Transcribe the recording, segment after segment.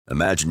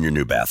Imagine your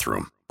new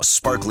bathroom. A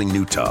sparkling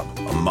new tub,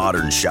 a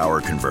modern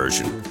shower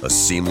conversion, a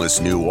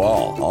seamless new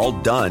wall, all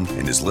done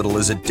in as little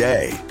as a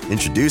day.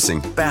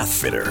 Introducing Bath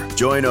Fitter.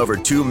 Join over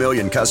 2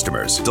 million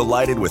customers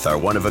delighted with our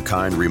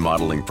one-of-a-kind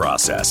remodeling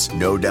process.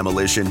 No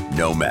demolition,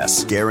 no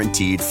mess.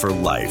 Guaranteed for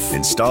life.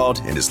 Installed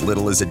in as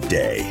little as a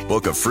day.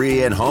 Book a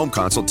free in-home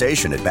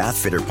consultation at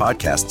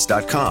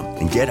bathfitterpodcasts.com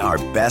and get our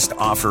best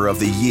offer of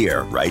the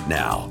year right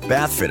now.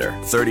 Bath Fitter,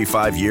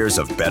 35 years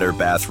of better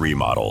bath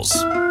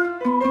remodels.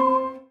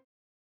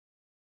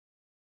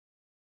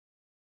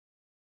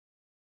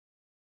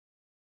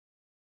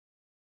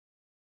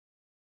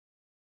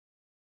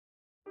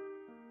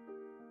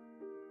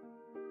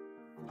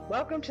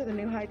 Welcome to the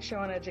New Heights Show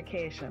on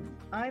Education.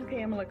 I'm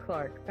Pamela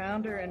Clark,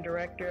 founder and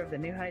director of the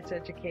New Heights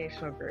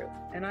Educational Group,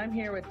 and I'm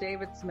here with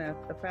David Smith,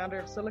 the founder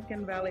of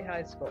Silicon Valley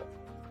High School,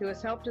 who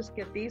has helped us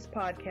get these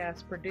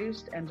podcasts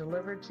produced and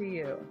delivered to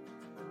you.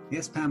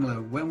 Yes,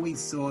 Pamela, when we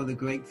saw the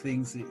great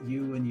things that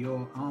you and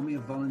your army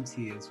of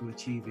volunteers were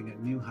achieving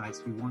at New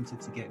Heights, we wanted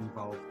to get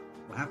involved.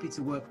 We're happy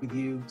to work with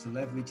you to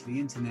leverage the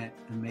internet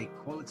and make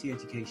quality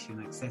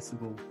education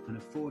accessible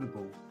and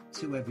affordable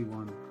to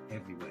everyone,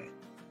 everywhere.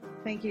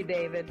 Thank you,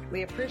 David.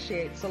 We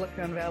appreciate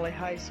Silicon Valley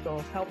High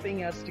School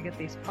helping us to get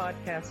these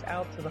podcasts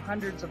out to the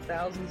hundreds of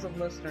thousands of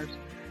listeners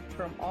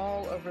from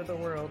all over the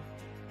world.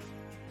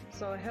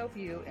 So I hope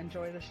you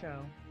enjoy the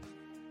show.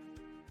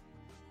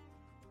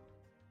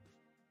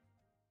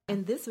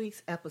 In this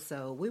week's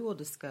episode, we will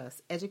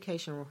discuss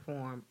education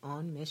reform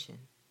on mission.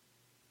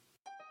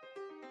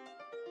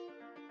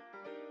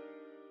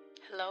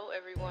 Hello,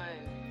 everyone.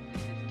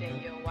 This is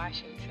Danielle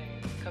Washington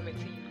coming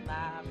to you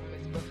live from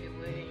Ms. Buffy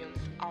Williams'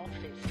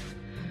 office.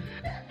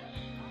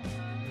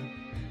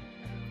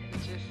 We're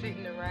just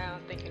sitting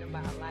around thinking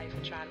about life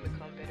and trying to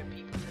become better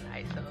people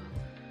tonight, so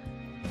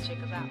check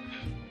us out.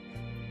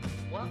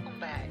 Welcome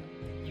back.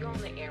 You're on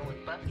the air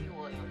with Buffy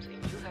Williams,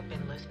 and you have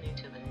been listening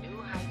to the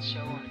New Heights Show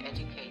on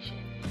Education.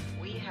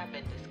 We have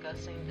been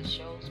discussing the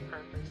show's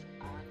purpose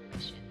on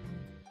mission.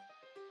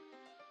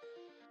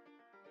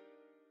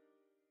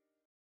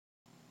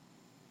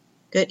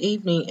 Good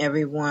evening,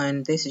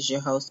 everyone. This is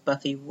your host,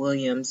 Buffy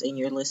Williams, and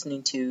you're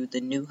listening to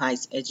the New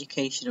Heights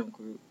Educational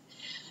Group.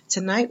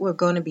 Tonight, we're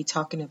going to be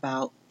talking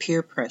about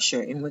peer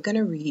pressure, and we're going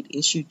to read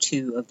issue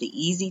 2 of the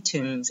Easy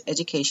Toons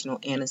Educational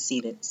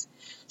Antecedents,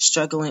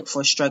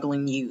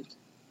 Struggling Youth.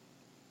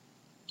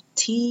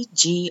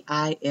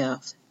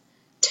 TGIF,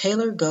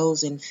 Taylor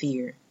Goes in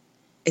Fear.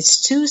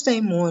 It's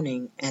Tuesday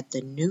morning at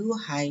the New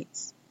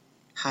Heights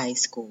High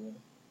School.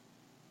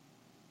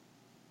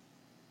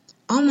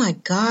 Oh my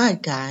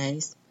God,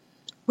 guys,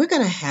 we're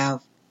going to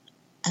have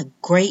a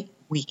great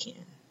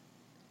weekend.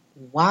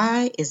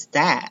 Why is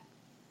that?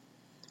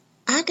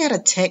 I got a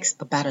text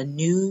about a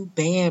new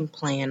band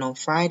playing on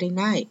Friday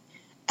night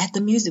at the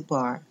music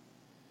bar.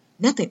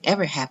 Nothing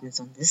ever happens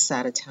on this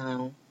side of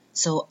town,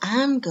 so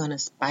I'm going to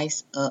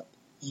spice up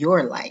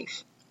your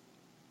life.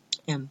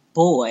 And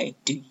boy,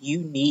 do you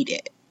need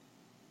it.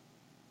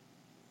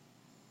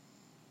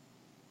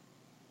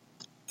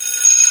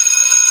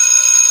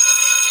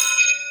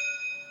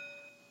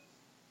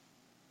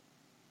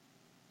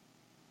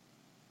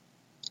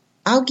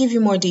 I'll give you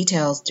more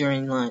details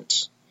during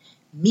lunch.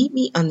 Meet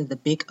me under the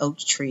big oak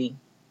tree.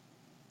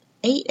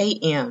 8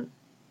 a.m.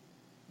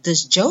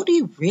 Does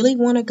Jody really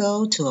want to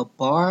go to a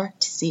bar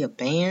to see a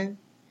band?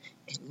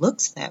 It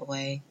looks that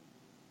way.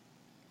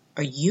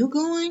 Are you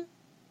going?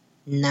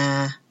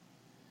 Nah.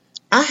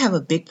 I have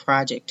a big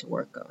project to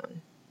work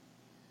on.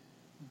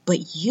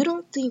 But you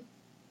don't think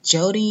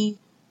Jody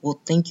will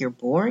think you're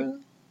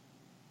boring?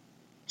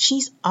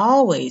 She's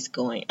always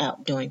going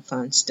out doing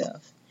fun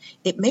stuff.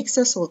 It makes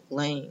us look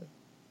lame.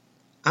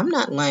 I'm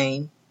not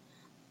lame.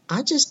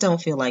 I just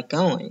don't feel like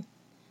going.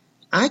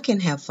 I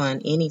can have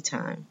fun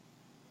anytime,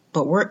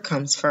 but work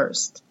comes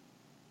first.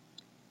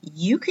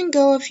 You can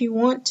go if you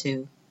want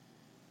to,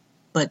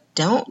 but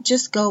don't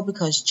just go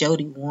because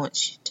Jody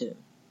wants you to.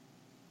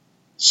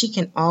 She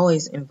can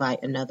always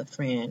invite another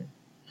friend.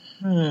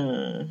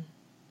 Do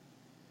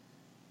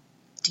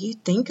you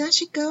think I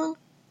should go?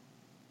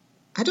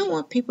 I don't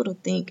want people to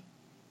think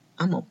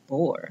I'm a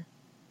bore.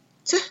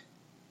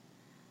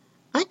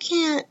 I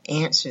can't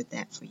answer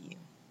that for you.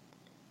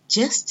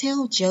 Just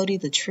tell Jody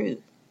the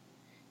truth.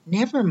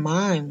 Never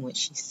mind what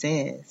she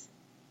says.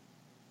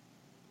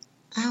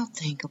 I'll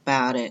think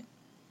about it.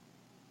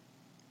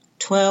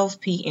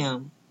 12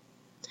 p.m.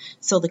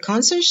 So the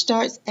concert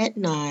starts at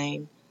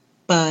 9,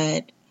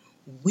 but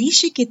we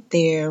should get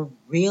there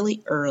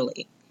really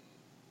early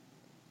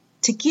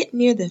to get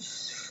near the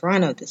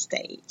front of the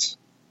stage.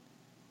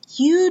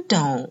 You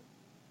don't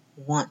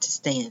want to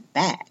stay in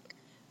back.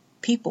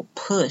 People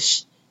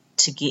push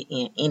to get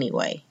in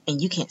anyway,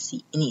 and you can't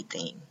see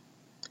anything.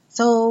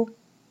 So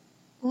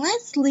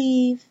let's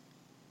leave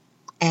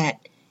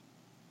at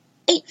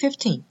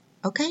 8:15,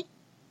 okay?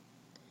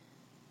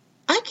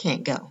 I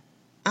can't go.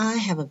 I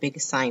have a big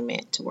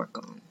assignment to work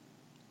on.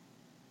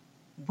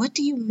 What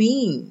do you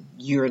mean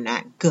you're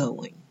not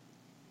going?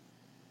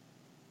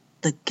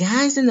 The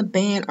guys in the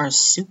band are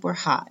super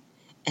hot,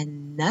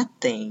 And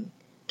nothing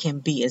can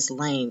be as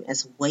lame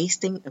as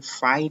wasting a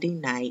Friday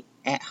night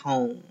at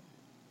home.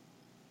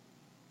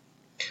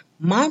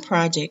 My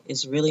project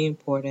is really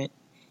important,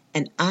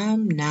 and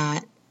I'm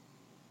not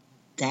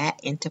that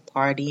into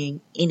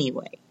partying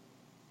anyway.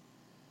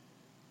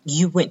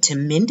 You went to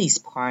Mindy's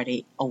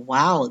party a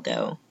while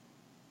ago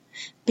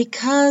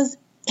because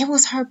it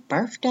was her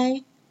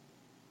birthday.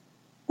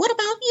 What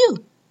about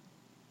you?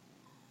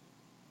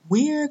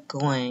 We're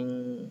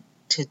going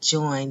to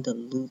join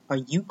Are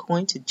you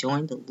going to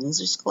join the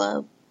Losers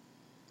Club?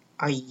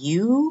 Are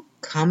you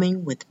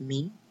coming with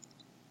me?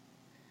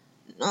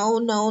 No,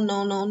 no,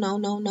 no, no, no,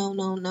 no, no,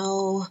 no,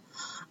 no.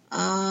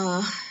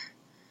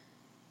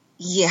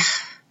 Yeah,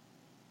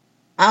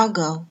 I'll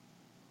go.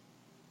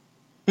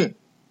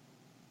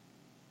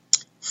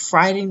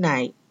 Friday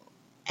night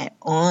at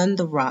On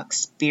the Rock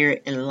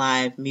Spirit and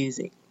Live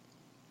Music.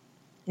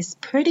 It's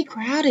pretty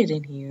crowded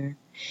in here.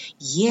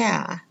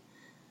 Yeah,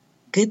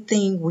 good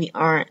thing we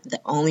aren't the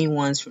only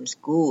ones from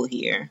school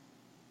here.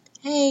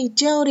 Hey,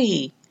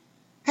 Jody.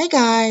 Hey,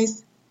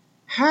 guys.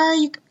 How are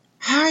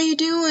you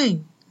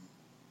doing?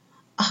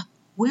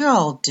 We're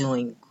all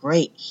doing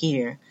great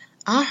here.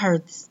 I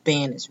heard this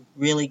band is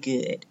really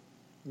good.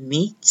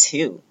 Me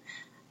too.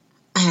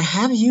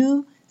 Have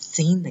you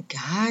seen the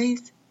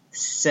guys?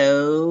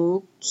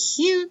 So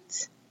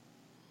cute.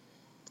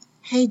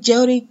 Hey,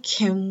 Jody,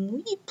 can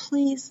we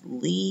please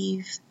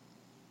leave?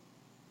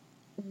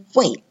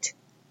 Wait,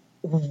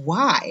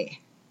 why?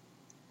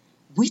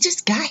 We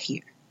just got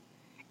here,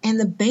 and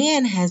the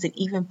band hasn't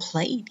even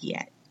played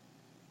yet.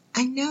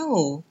 I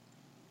know.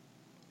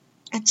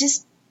 I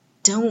just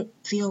don't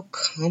feel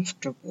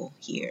comfortable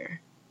here.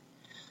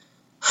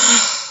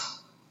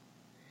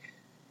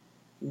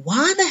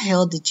 Why the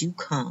hell did you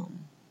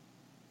come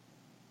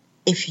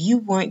if you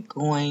were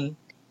going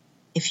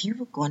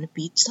to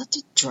be such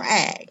a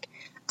drag?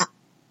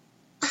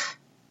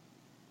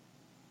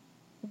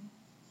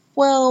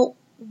 Well,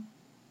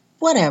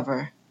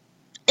 whatever.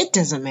 It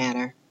doesn't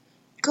matter.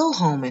 Go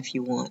home if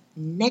you want.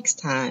 Next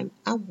time,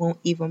 I won't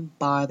even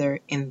bother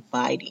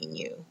inviting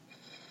you.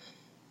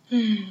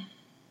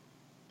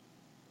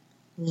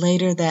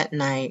 Later that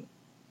night,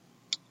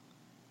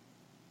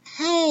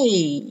 hey,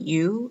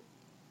 you.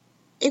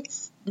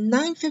 It's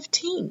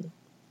 9:15.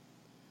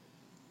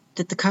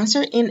 Did the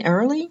concert end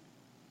early?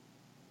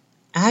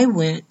 I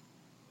went,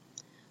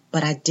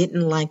 but I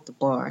didn't like the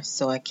bar,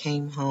 so I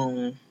came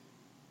home.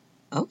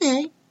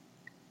 Okay.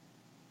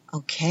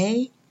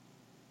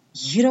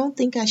 You don't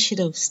think I should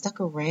have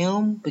stuck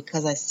around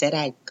because I said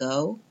I'd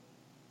go?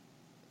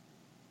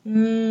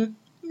 No.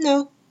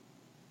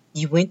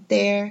 You went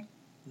there,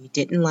 you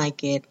didn't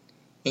like it,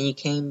 and you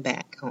came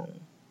back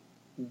home.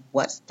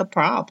 What's the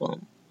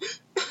problem?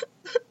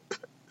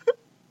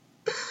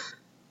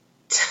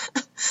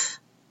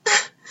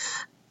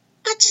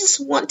 I just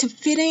want to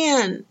fit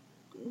in.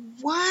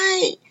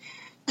 Why?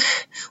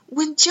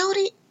 When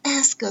Jody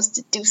asks us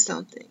to do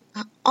something,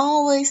 I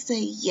always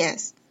say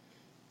yes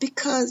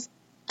because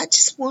I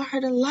just want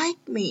her to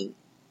like me.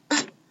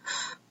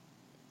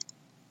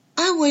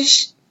 I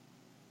wish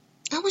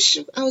I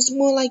was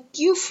more like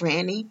you,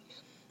 Franny.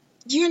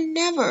 You're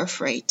never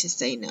afraid to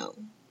say no.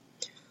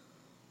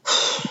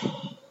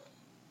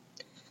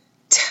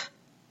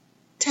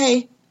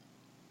 Tay,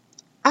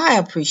 I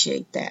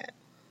appreciate that.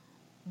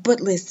 But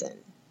listen,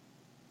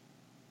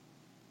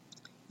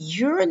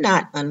 you're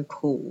not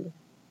uncool.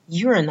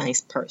 You're a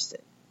nice person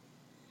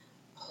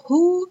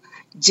who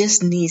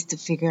just needs to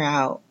figure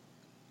out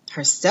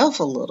herself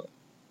a little.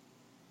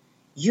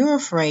 You're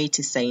afraid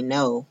to say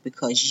no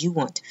because you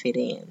want to fit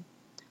in.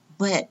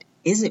 But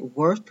is it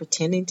worth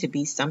pretending to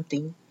be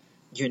something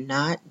you're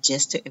not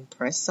just to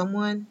impress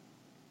someone?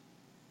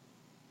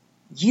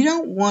 You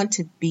don't want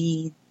to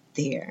be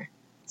there,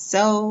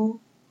 so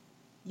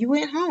you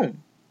went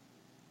home.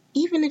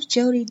 Even if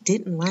Jody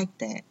didn't like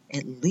that,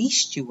 at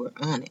least you were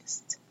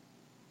honest.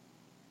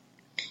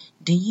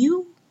 Do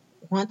you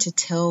want to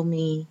tell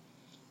me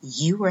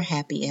you were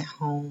happy at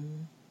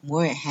home,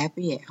 more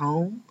happy at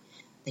home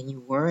than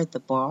you were at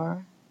the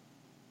bar,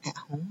 at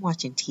home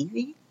watching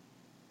TV?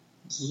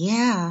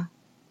 Yeah.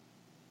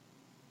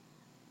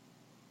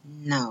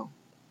 No.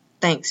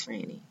 Thanks,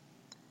 Franny.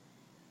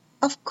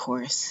 Of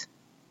course.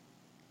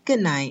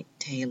 Good night,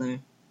 Taylor.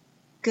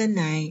 Good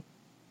night.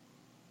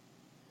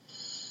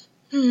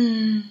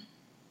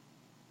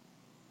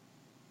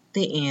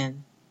 The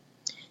end.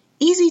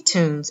 Easy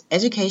Toons,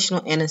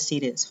 educational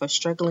antecedents for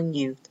struggling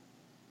youth.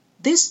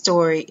 This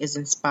story is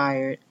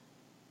inspired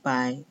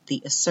by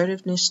the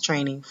Assertiveness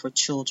Training for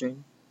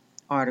Children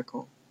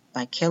article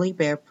by Kelly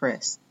Bear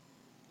Press.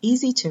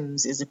 Easy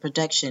Toons is a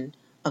production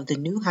of the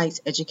New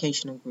Heights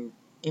Educational Group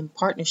in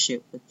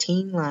partnership with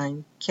Teen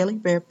Line, Kelly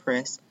Bear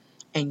Press,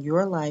 and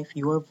Your Life,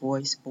 Your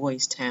Voice,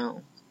 Boys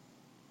Town.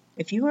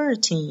 If you are a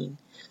teen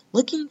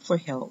looking for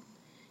help,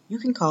 you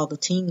can call the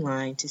Teen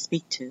Line to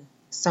speak to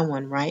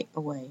someone right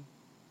away,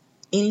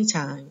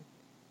 anytime,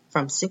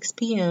 from 6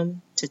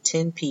 p.m. to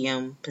 10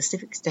 p.m.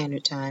 Pacific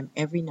Standard Time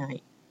every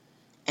night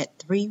at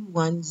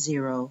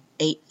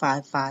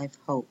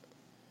 310-855-HOPE.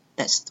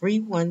 That's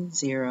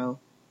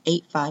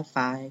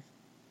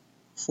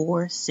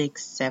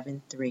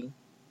 310-855-4673.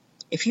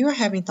 If you are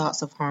having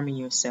thoughts of harming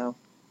yourself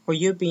or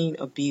you're being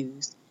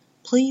abused,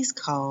 please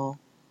call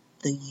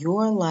the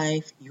Your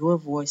Life, Your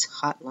Voice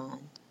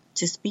hotline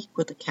to speak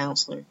with a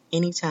counselor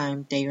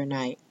anytime, day or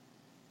night,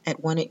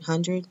 at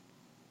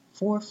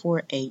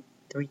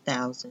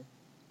 1-800-448-3000.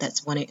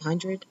 That's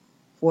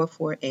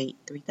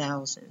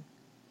 1-800-448-3000.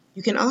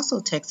 You can also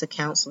text a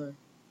counselor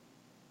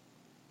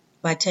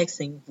by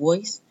texting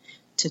VOICE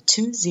to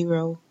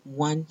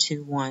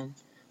 20121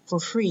 for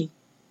free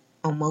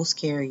on most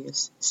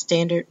carriers.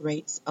 Standard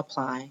rates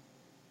apply.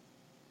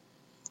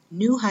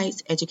 New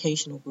Heights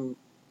Educational Group,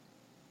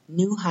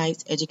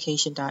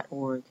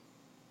 newheightseducation.org,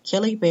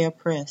 Kelly Bear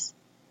Press,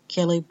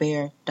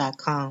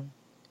 kellybear.com,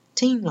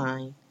 Teen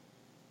Line,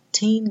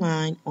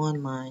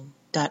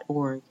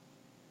 teenlineonline.org,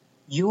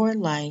 Your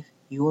Life,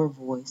 Your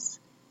Voice,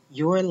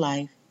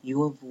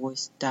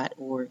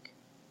 yourlifeyourvoice.org.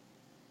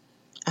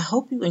 I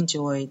hope you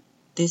enjoyed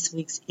this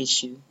week's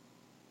issue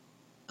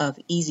of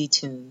Easy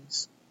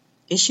Toons.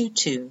 Issue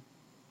 2,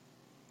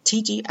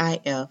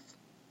 TGIF,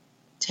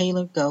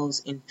 Taylor Goes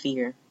in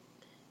Fear.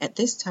 At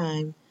this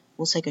time,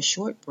 we'll take a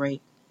short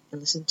break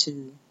and listen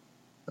to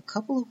a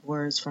couple of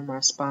words from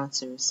our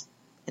sponsors.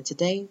 And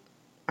today,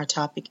 our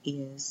topic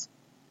is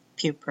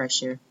peer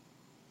pressure.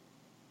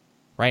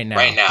 Right now,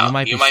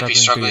 you might be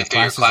struggling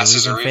through your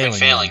classes or even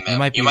failing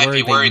them. You might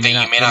be worried that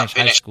you may not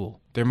finish high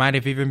school. There might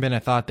have even been a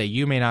thought that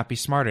you may not be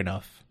smart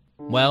enough.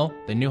 Well,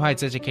 the New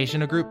Heights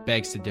Educational Group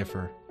begs to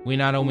differ. We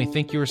not only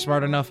think you are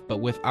smart enough, but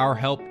with our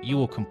help, you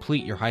will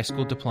complete your high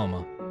school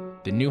diploma.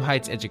 The New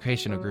Heights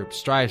Educational Group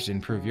strives to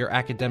improve your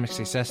academic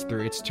success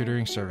through its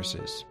tutoring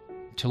services.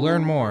 To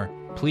learn more,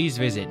 please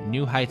visit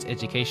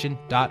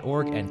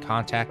newheightseducation.org and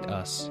contact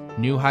us.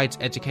 New Heights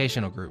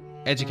Educational Group,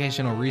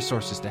 educational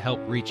resources to help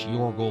reach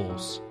your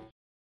goals.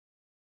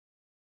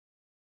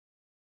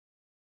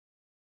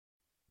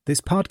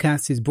 This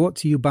podcast is brought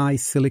to you by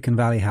Silicon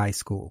Valley High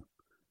School,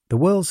 the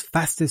world's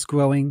fastest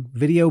growing,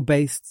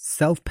 video-based,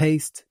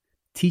 self-paced,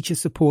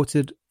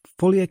 teacher-supported,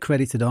 fully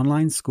accredited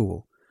online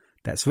school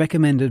that's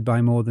recommended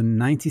by more than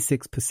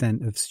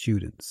 96% of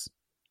students.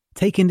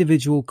 Take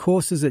individual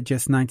courses at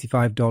just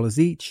 $95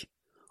 each,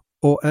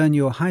 or earn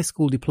your high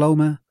school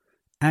diploma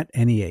at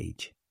any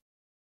age.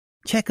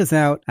 Check us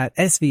out at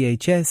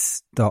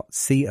svhs.co.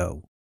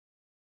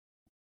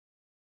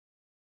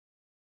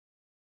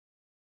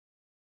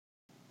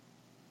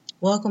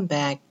 Welcome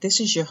back. This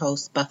is your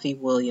host, Buffy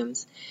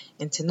Williams,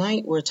 and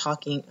tonight we're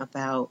talking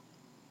about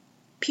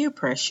peer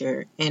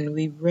pressure. And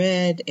we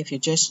read, if you're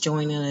just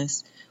joining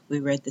us,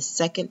 we read the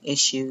second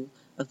issue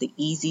of the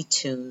Easy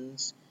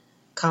Toons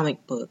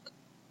comic book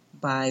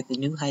by the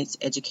New Heights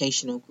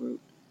Educational Group.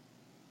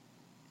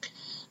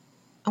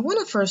 I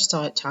want to first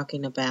start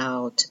talking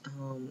about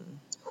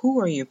who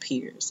are your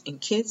peers. And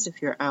kids,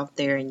 if you're out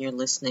there and you're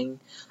listening,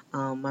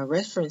 my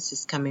reference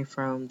is coming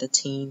from the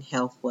Teen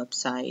Health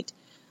website.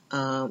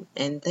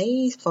 And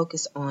they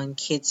focus on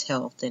kids'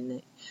 health, and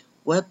the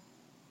web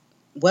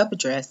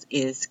address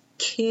is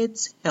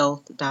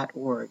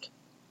kidshealth.org.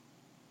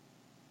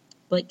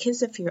 But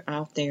kids, if you're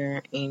out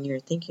there and you're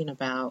thinking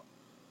about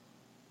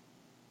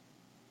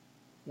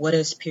what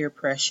is peer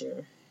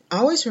pressure,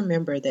 always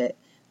remember that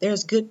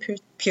there's good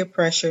peer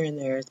pressure and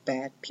there's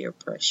bad peer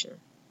pressure.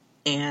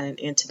 And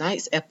in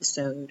tonight's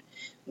episode,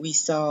 we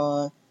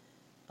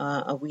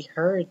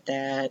heard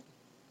that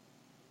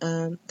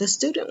the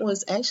student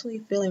was actually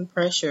feeling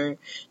pressure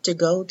to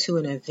go to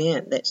an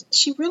event that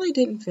she really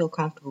didn't feel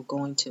comfortable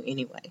going to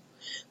anyway.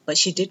 But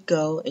she did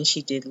go and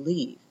she did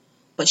leave.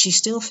 But she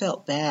still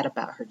felt bad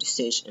about her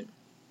decision.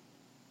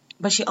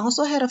 But she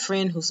also had a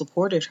friend who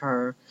supported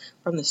her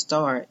from the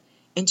start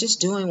and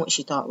just doing what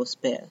she thought was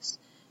best.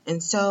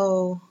 And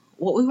so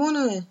what we want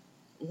to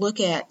look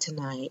at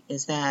tonight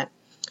is that,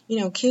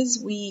 kids,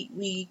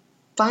 we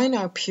find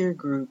our peer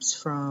groups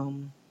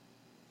from,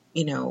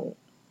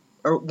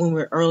 or when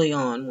we're early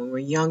on, when we're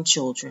young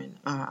children.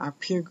 Our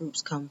peer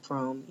groups come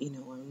from,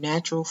 our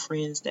natural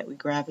friends that we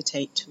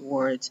gravitate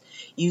towards,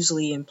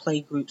 usually in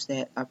play groups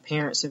that our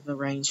parents have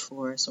arranged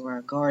for us or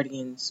our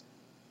guardians.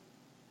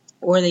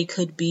 Or they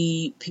could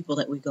be people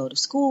that we go to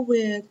school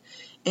with.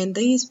 And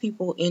these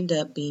people end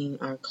up being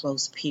our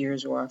close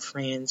peers or our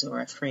friends or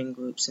our friend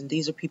groups. And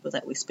these are people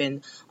that we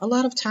spend a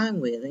lot of time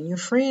with. And your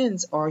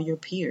friends are your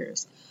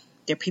peers.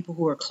 They're people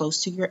who are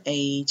close to your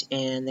age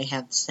and they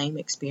have the same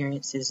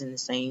experiences and the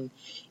same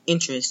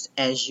interests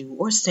as you,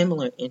 or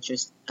similar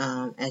interests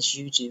as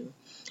you do.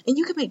 And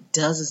you can make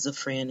dozens of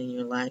friends in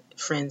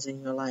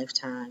your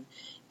lifetime.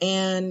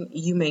 And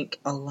you make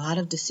a lot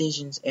of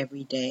decisions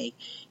every day.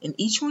 And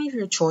each one of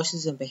your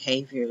choices and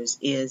behaviors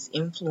is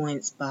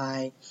influenced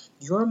by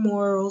your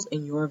morals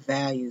and your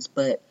values.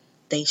 But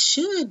they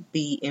should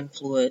be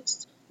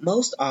influenced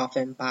most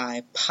often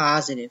by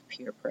positive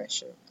peer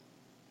pressure.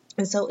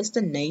 And so it's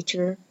the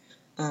nature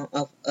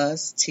of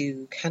us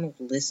to kind of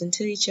listen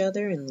to each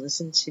other and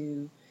listen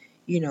to,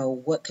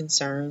 what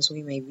concerns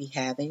we may be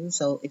having.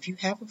 So if you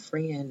have a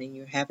friend and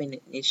you're having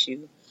an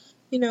issue,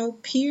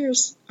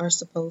 peers are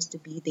supposed to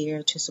be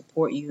there to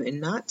support you and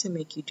not to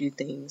make you do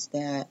things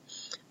that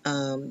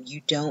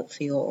you don't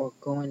feel are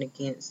going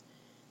against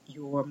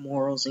your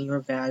morals and your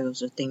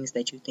values or things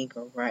that you think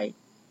are right.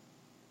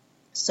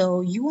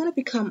 So you want to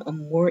become a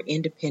more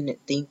independent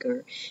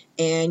thinker,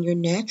 and your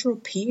natural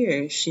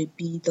peers should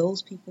be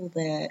those people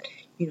that,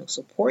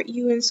 support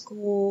you in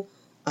school,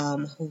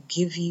 who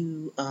give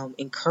you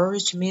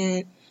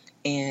encouragement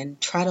and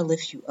try to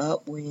lift you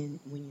up when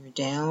you're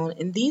down.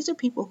 And these are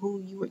people who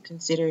you would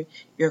consider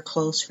your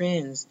close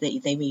friends. They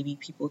may be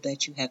people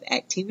that you have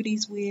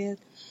activities with,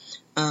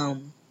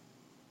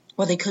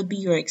 or they could be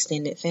your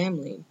extended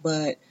family.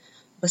 But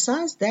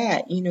besides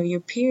that, your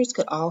peers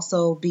could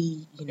also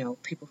be,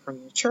 people from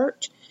your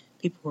church,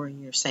 people who are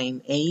in your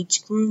same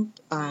age group,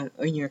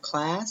 in your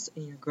class,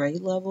 in your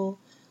grade level.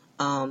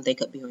 They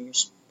could be on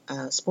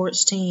your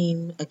sports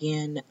team,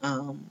 again,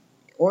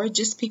 or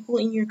just people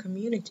in your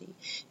community.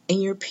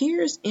 And your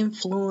peers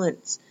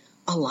influence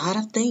a lot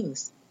of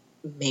things.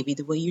 Maybe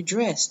the way you're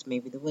dressed,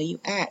 maybe the way you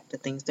act, the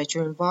things that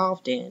you're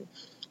involved in,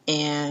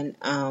 and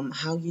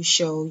how you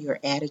show your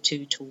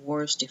attitude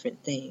towards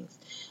different things.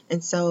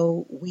 And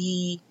so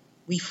we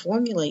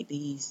formulate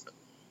these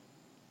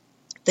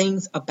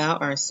things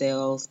about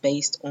ourselves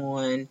based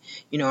on,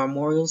 our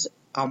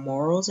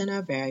morals and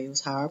our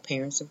values, how our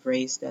parents have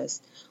raised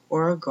us,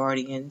 or our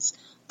guardians,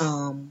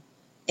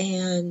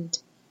 and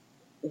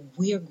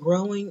we are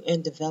growing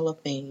and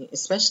developing,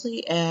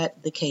 especially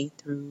at the K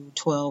through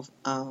 12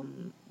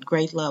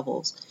 grade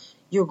levels.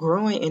 You're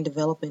growing and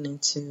developing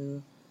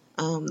into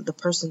the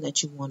person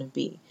that you want to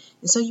be.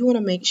 And so you want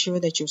to make sure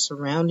that you're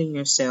surrounding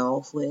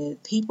yourself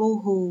with people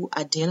who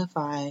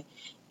identify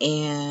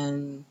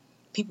and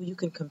people you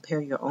can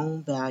compare your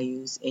own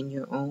values and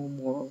your own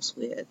morals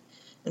with.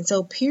 And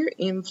so peer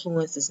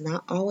influence is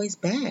not always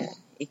bad.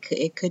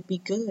 It could be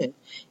good.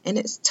 And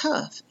it's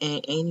tough.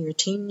 And in your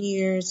teen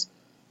years,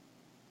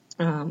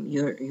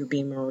 you're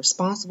being more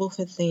responsible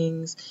for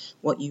things,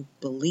 what you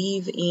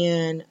believe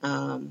in,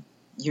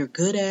 you're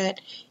good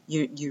at,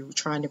 you're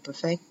trying to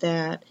perfect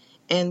that.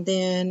 And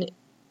then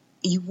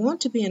you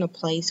want to be in a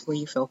place where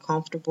you feel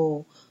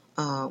comfortable.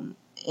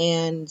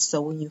 And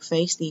so when you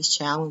face these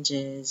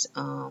challenges,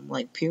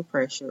 like peer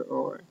pressure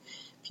or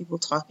people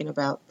talking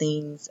about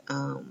things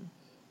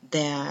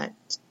that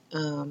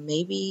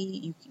maybe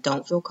you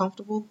don't feel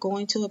comfortable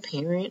going to a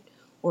parent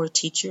or a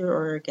teacher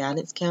or a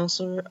guidance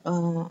counselor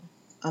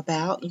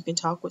about, you can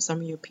talk with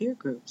some of your peer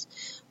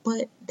groups.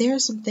 But there are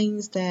some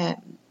things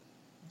that,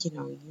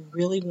 you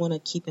really want to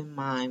keep in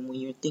mind when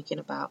you're thinking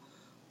about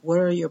what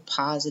are your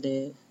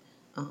positive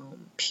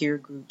peer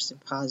groups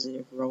and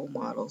positive role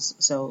models.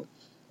 So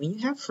when you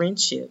have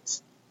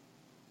friendships,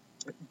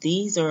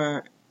 these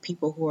are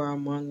people who are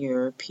among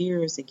your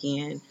peers,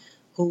 again,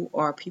 who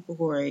are people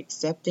who are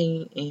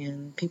accepting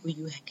and people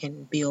you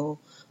can build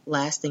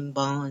lasting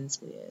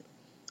bonds with.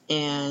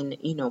 And,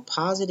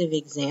 positive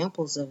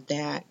examples of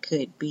that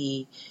could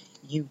be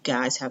you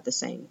guys have the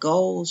same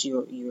goals,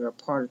 you're a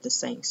part of the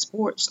same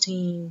sports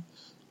team,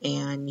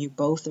 and you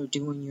both are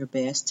doing your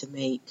best to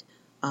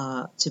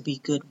be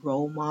good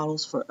role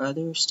models for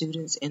other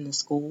students in the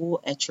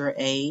school at your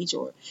age.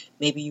 Or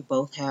maybe you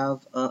both have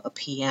a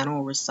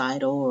piano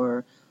recital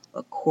or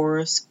a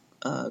chorus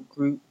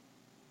group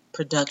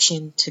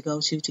production to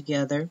go to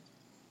together.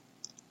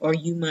 Or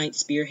you might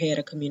spearhead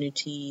a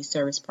community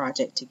service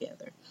project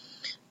together.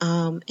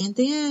 And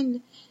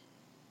then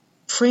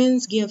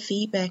friends give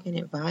feedback and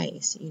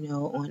advice,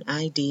 on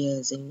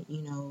ideas, and,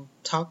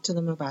 talk to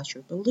them about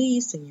your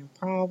beliefs and your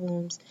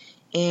problems.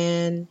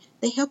 And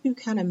they help you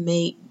kind of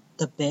make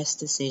the best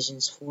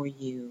decisions for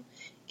you.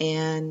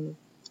 And,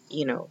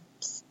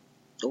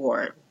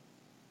 or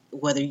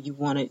whether you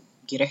want to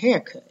get a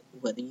haircut,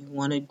 whether you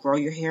want to grow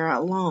your hair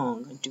out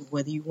long,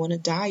 whether you want to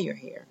dye your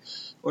hair,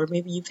 or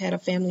maybe you've had a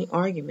family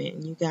argument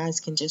and you guys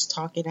can just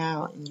talk it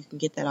out and you can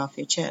get that off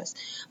your chest.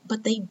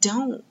 But they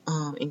don't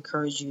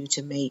encourage you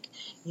to make,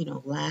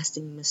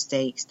 lasting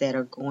mistakes that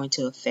are going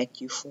to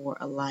affect you for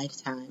a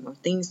lifetime, or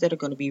things that are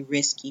going to be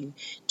risky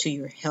to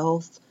your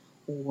health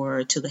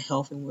or to the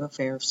health and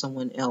welfare of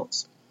someone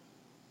else.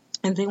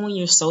 And then when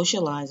you're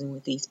socializing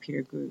with these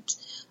peer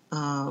groups,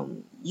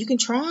 you can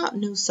try out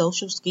new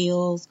social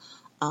skills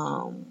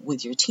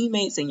with your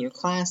teammates and your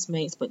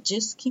classmates, but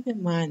just keep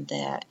in mind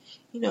that,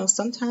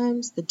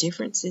 sometimes the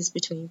differences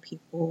between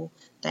people,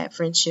 that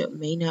friendship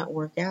may not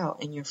work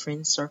out and your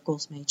friend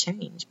circles may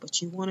change,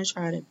 but you want to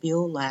try to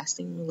build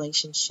lasting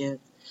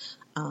relationships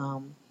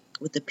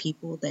with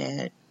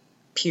the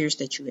peers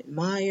that you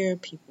admire,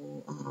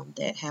 people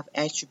that have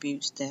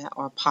attributes that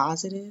are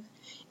positive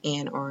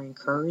and are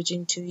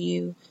encouraging to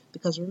you.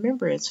 Because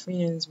remember, as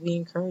friends, we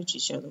encourage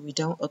each other. We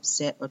don't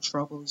upset or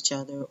trouble each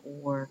other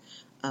or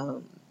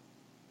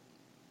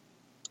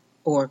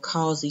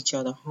cause each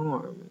other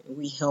harm.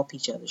 We help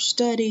each other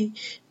study,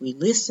 we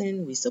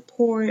listen, we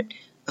support,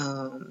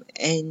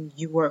 and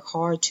you work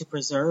hard to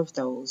preserve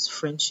those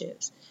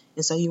friendships.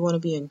 And so you want to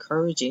be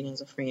encouraging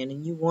as a friend,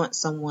 and you want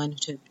someone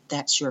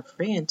that's your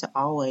friend to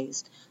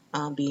always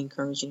be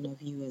encouraging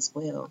of you as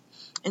well.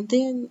 And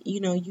then,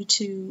 you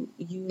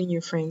and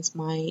your friends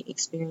might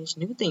experience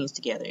new things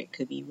together. It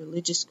could be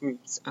religious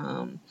groups,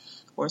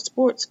 or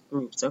sports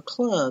groups or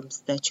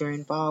clubs that you're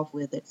involved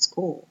with at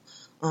school.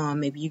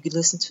 Maybe you could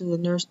listen to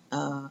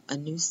a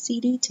new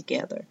CD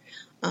together.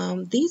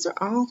 These are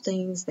all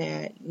things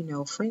that,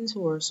 friends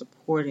who are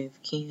supportive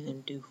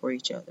can do for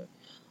each other.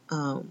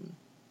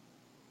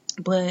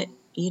 But,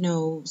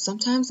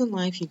 sometimes in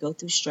life you go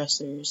through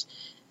stressors,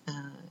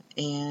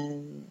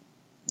 and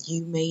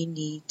you may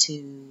need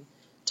to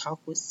talk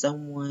with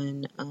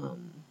someone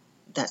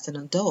that's an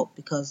adult,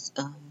 because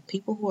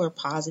people who are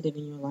positive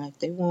in your life,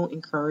 they won't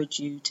encourage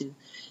you to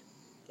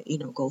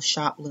go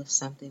shoplift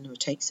something or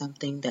take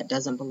something that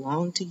doesn't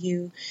belong to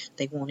you.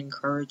 They won't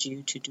encourage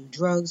you to do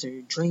drugs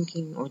or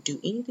drinking or do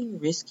anything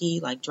risky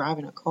like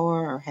driving a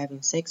car or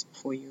having sex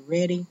before you're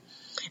ready.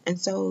 And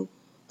so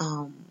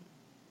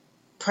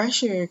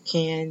pressure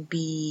can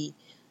be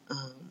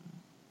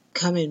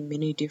come in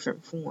many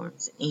different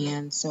forms.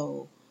 And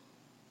so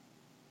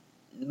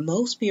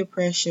most peer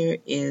pressure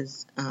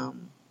is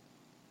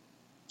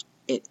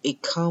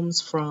it comes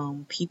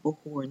from people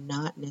who are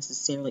not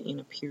necessarily in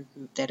a peer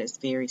group that is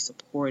very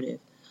supportive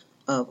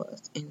of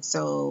us. And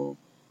so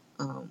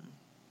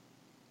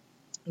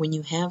when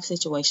you have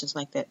situations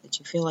like that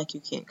you feel like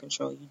you can't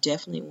control, you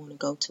definitely want to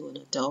go to an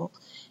adult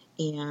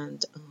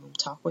and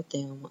talk with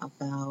them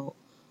about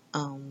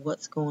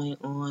what's going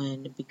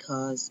on,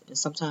 because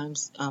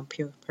sometimes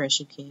peer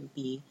pressure can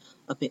be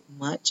a bit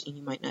much and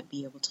you might not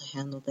be able to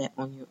handle that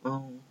on your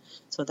own.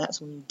 So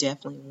that's when you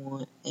definitely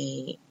want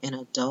an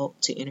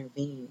adult to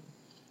intervene.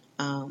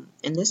 And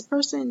this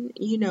person,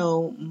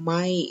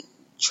 might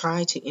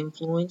try to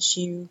influence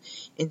you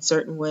in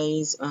certain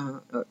ways,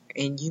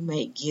 and you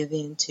may give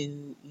in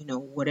to,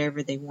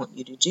 whatever they want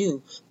you to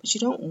do, but you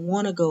don't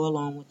want to go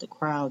along with the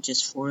crowd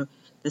just for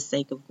the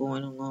sake of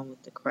going along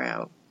with the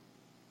crowd.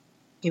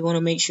 You want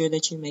to make sure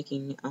that you're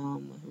making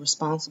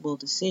responsible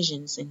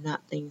decisions and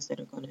not things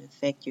that are going to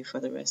affect you for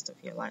the rest of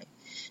your life.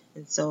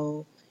 And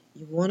so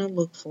you want to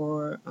look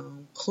for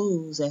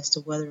clues as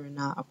to whether or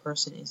not a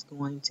person is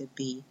going to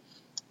be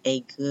a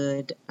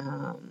good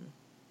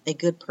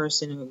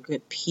person or a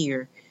good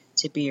peer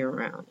to be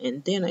around.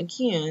 And then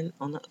again,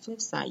 on the flip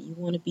side, you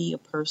want to be a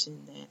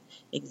person that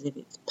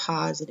exhibits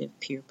positive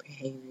peer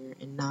behavior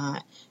and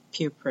not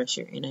peer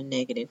pressure in a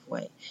negative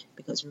way.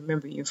 Because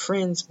remember, your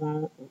friends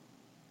won't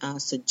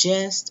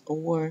suggest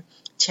or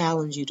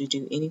challenge you to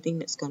do anything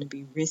that's going to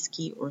be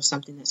risky or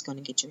something that's going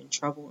to get you in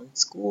trouble in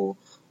school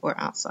or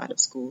outside of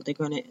school. They're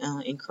going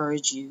to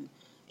encourage you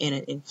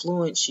and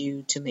influence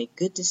you to make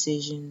good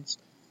decisions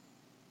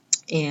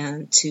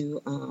and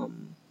to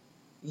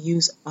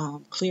use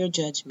clear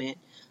judgment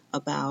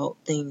about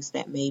things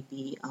that may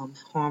be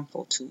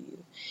harmful to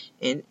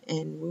you.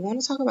 And we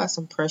want to talk about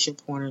some pressure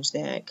pointers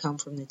that come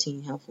from the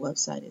Teen Health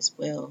website as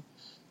well.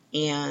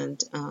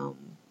 And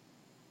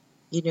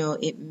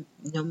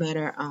no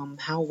matter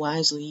how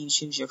wisely you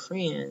choose your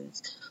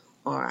friends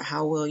or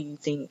how well you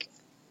think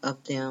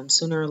of them,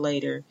 sooner or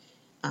later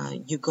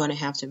you're going to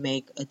have to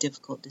make a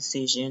difficult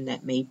decision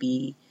that may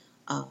be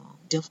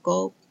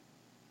difficult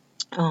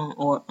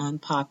or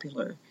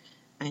unpopular.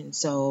 And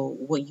so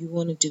what you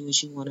want to do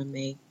is you want to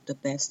make the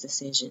best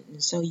decision.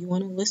 And so you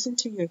want to listen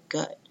to your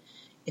gut.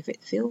 If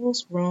it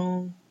feels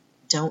wrong,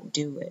 don't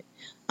do it.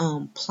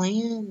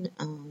 Plan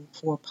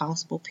for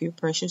possible peer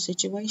pressure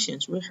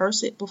situations.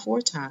 Rehearse it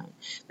before time,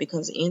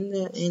 because in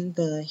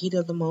the heat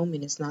of the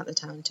moment, it's not the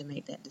time to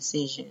make that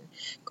decision.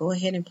 Go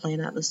ahead and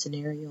plan out the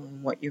scenario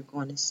and what you're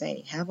going to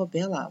say. Have a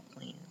bailout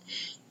plan.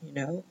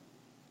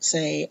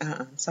 Say,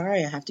 I'm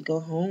sorry, I have to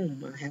go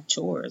home. I have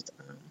chores.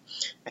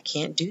 I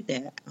can't do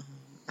that.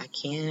 I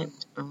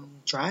can't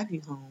drive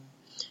you home.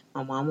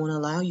 I won't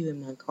allow you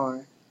in my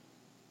car.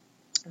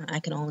 I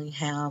can only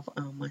have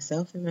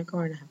myself in my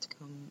car, and I have to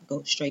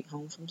go straight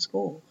home from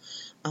school.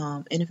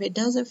 And if it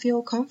doesn't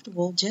feel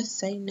comfortable, just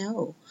say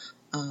no.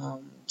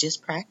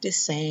 Just practice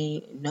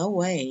saying, no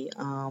way.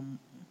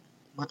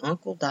 My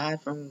uncle died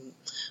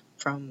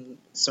from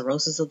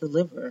cirrhosis of the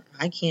liver.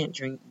 I can't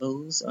drink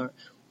booze, or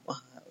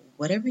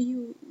whatever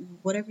you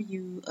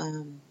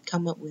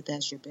come up with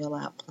as your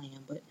bailout plan.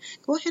 But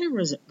go ahead and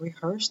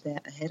rehearse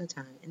that ahead of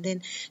time, and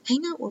then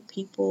hang out with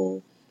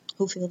people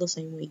who feel the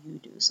same way you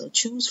do. So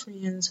choose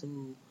friends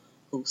who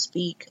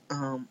speak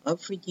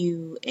up for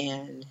you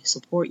and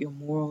support your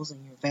morals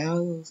and your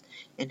values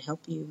and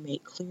help you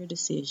make clear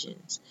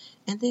decisions.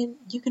 And then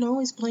you can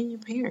always blame your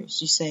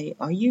parents. You say,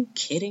 are you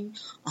kidding?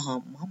 My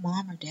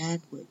mom or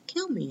dad would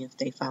kill me if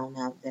they found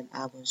out that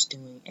I was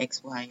doing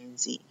X, Y, and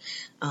Z.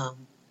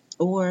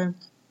 Or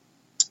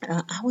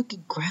I would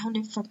get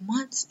grounded for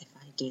months if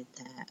I did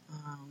that.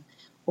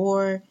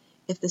 Or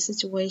if the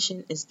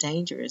situation is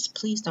dangerous,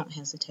 please don't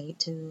hesitate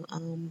to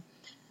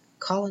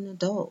call an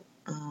adult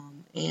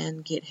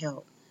and get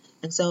help.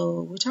 And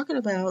so we're talking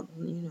about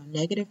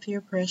negative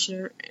peer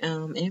pressure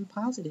and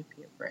positive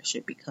peer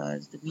pressure,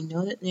 because we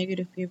know that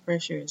negative peer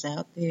pressure is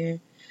out there,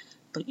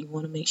 but you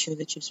want to make sure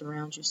that you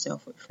surround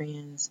yourself with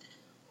friends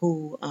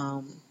who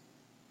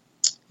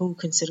who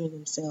consider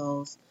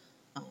themselves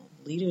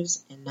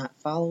leaders and not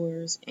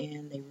followers,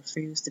 and they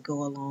refuse to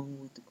go along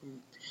with the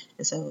group.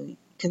 And so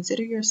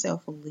consider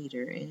yourself a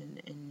leader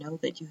and know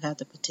that you have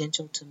the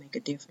potential to make a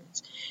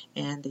difference.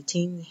 And the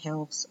Teen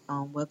Health's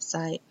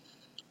website,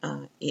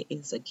 it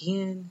is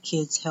again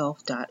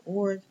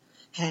kidshealth.org,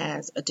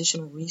 has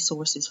additional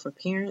resources for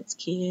parents,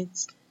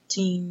 kids,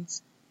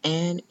 teens,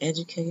 and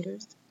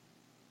educators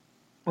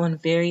on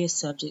various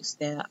subjects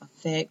that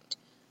affect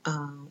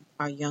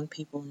our young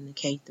people in the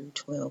K through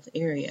 12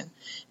 area.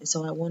 And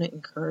so I want to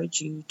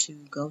encourage you to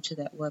go to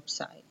that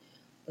website.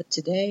 But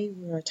today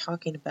we are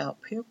talking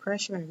about peer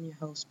pressure. I'm your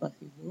host,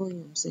 Buffy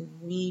Williams, and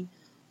we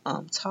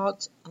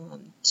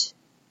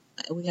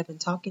we have been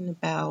talking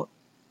about,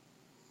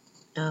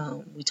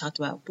 we talked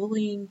about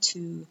bullying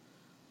we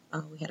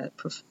had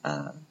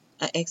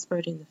an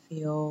expert in the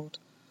field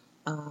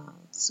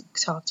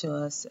talk to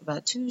us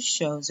about 2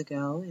 shows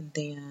ago, and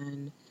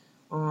then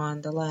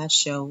on the last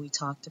show we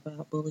talked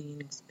about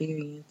bullying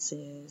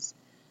experiences.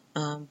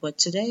 But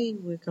today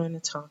we're talking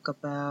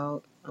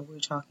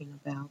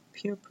about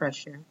peer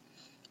pressure,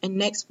 and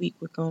next week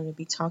we're going to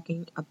be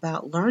talking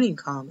about learning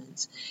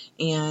commons.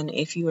 And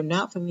if you are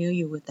not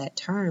familiar with that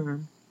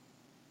term,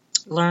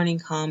 learning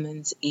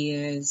commons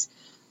is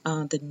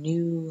the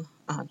new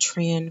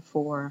trend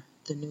for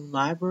the new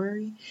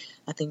library.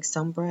 I think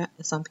some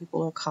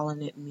people are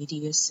calling it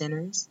media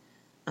centers,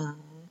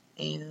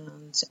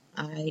 and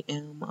I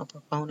am a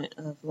proponent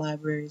of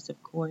libraries,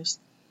 of course.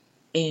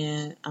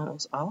 And I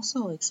was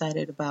also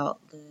excited about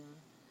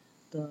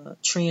the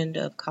trend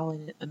of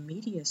calling it a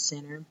media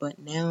center, but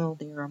now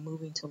they are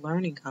moving to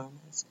learning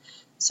commons.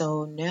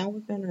 So now we're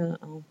going to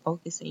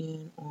focus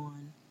in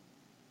on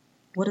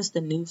what is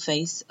the new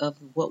face of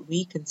what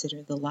we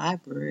consider the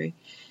library,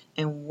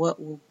 and what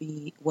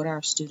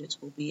our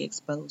students will be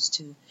exposed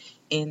to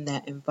in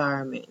that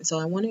environment. So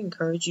I want to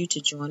encourage you to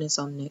join us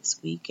on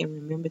next week, and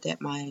remember that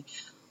my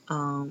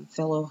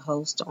fellow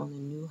host on the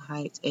New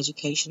Heights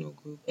Educational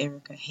Group,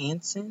 Erica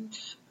Hansen,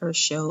 her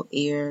show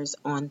airs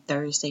on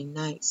Thursday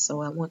nights.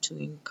 So I want to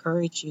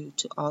encourage you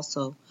to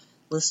also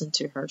listen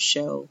to her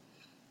show.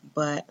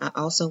 But I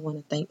also want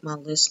to thank my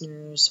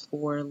listeners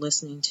for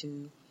listening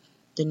to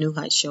the New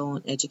Heights Show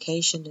on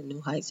Education, the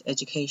New Heights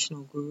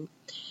Educational Group.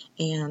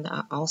 And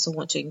I also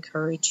want to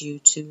encourage you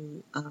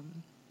to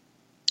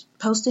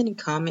post any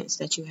comments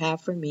that you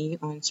have for me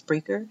on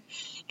Spreaker,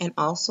 and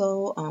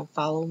also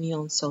follow me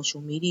on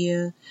social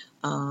media.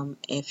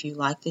 If you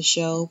like the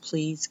show,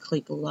 please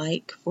click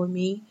like for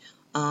me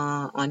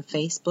on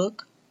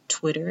Facebook,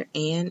 Twitter,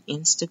 and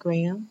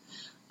Instagram.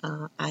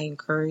 I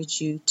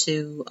encourage you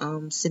to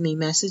send me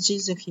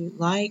messages if you'd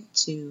like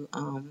to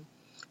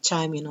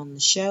chime in on the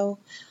show.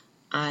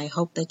 I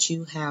hope that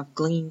you have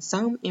gleaned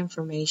some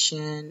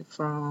information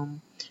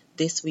from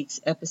this week's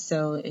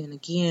episode. And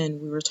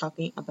again, we were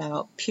talking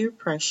about peer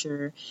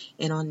pressure,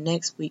 and on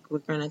next week we're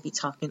going to be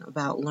talking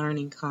about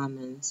learning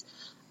commons.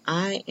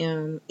 I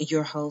am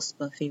your host,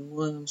 Buffy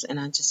Williams, and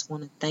I just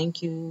want to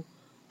thank you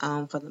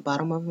from the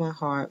bottom of my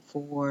heart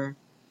for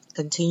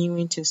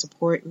continuing to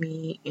support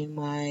me in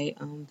my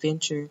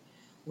venture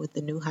with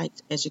the New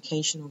Heights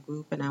Educational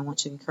Group. And I want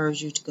to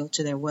encourage you to go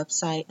to their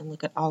website and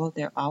look at all of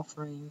their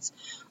offerings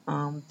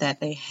that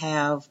they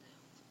have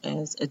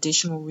as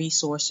additional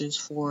resources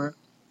for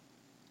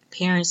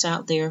parents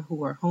out there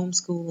who are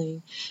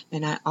homeschooling.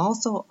 And I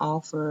also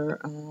offer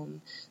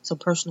some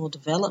personal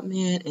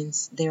development,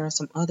 and there are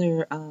some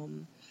other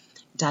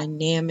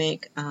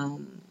dynamic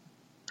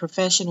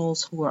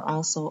professionals who are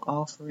also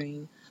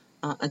offering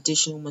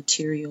additional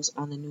materials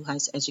on the New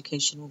Heights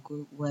Educational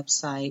Group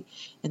website.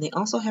 And they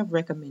also have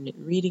recommended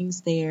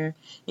readings there,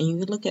 and you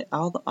can look at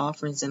all the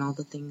offerings and all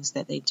the things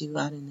that they do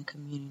out in the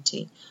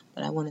community.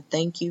 But I want to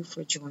thank you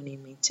for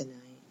joining me tonight.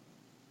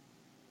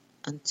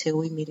 Until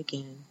we meet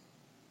again.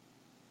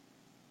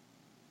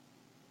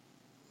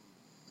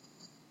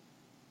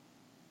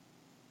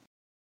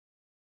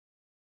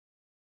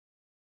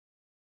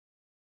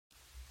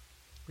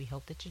 We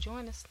hope that you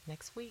join us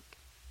next week.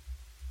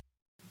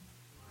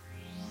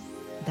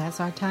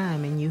 That's our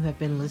time, and you have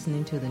been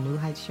listening to the New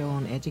Heights Show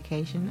on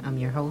Education. I'm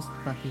your host,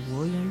 Buffy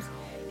Williams.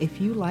 If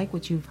you like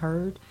what you've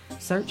heard,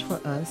 search for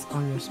us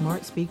on your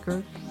smart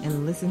speaker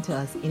and listen to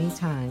us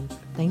anytime.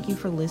 Thank you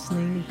for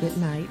listening. Good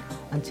night.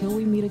 Until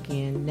we meet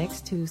again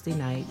next Tuesday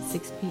night,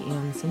 6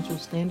 p.m. Central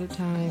Standard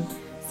Time,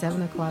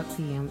 7 o'clock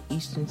p.m.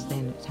 Eastern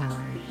Standard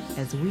Time,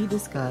 as we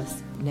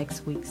discuss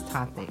next week's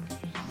topic.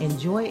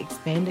 Enjoy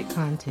expanded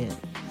content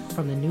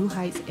from the New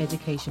Heights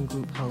Education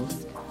Group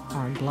hosts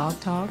on Blog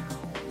Talk,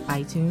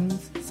 iTunes,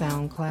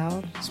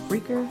 SoundCloud,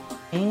 Spreaker,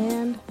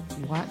 and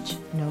Watch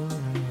No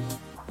Learn.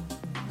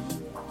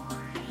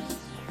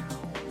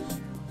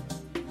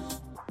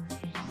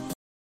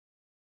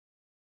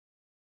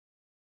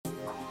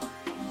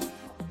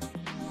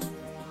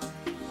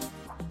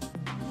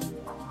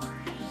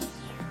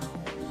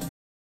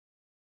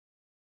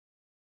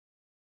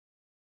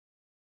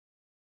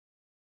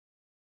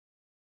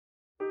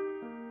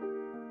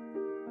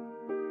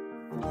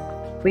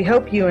 We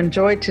hope you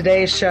enjoyed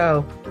today's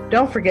show.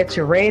 Don't forget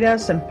to rate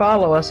us and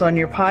follow us on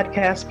your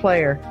podcast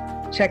player.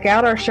 Check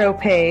out our show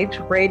page,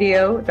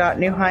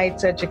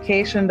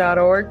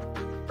 radio.newheightseducation.org,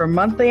 for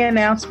monthly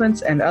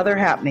announcements and other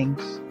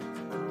happenings.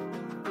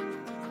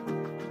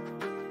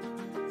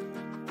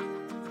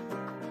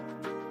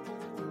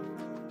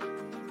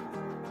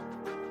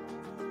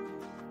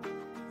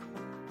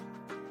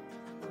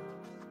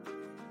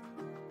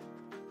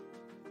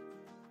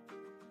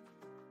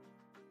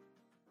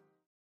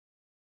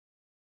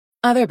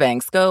 Other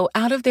banks go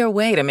out of their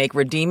way to make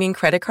redeeming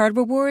credit card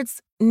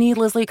rewards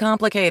needlessly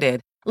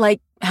complicated,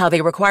 like how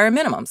they require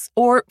minimums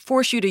or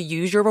force you to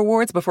use your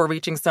rewards before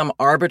reaching some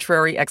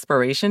arbitrary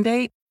expiration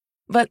date.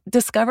 But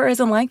Discover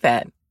isn't like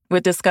that.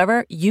 With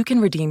Discover, you can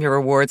redeem your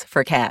rewards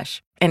for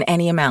cash in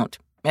any amount,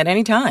 at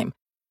any time,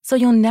 so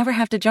you'll never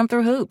have to jump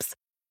through hoops.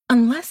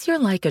 Unless you're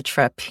like a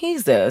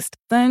trapezist,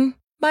 then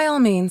by all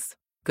means,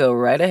 go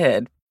right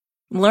ahead.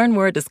 Learn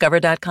more at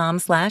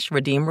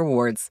discover.com/redeem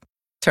rewards.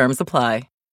 Terms apply.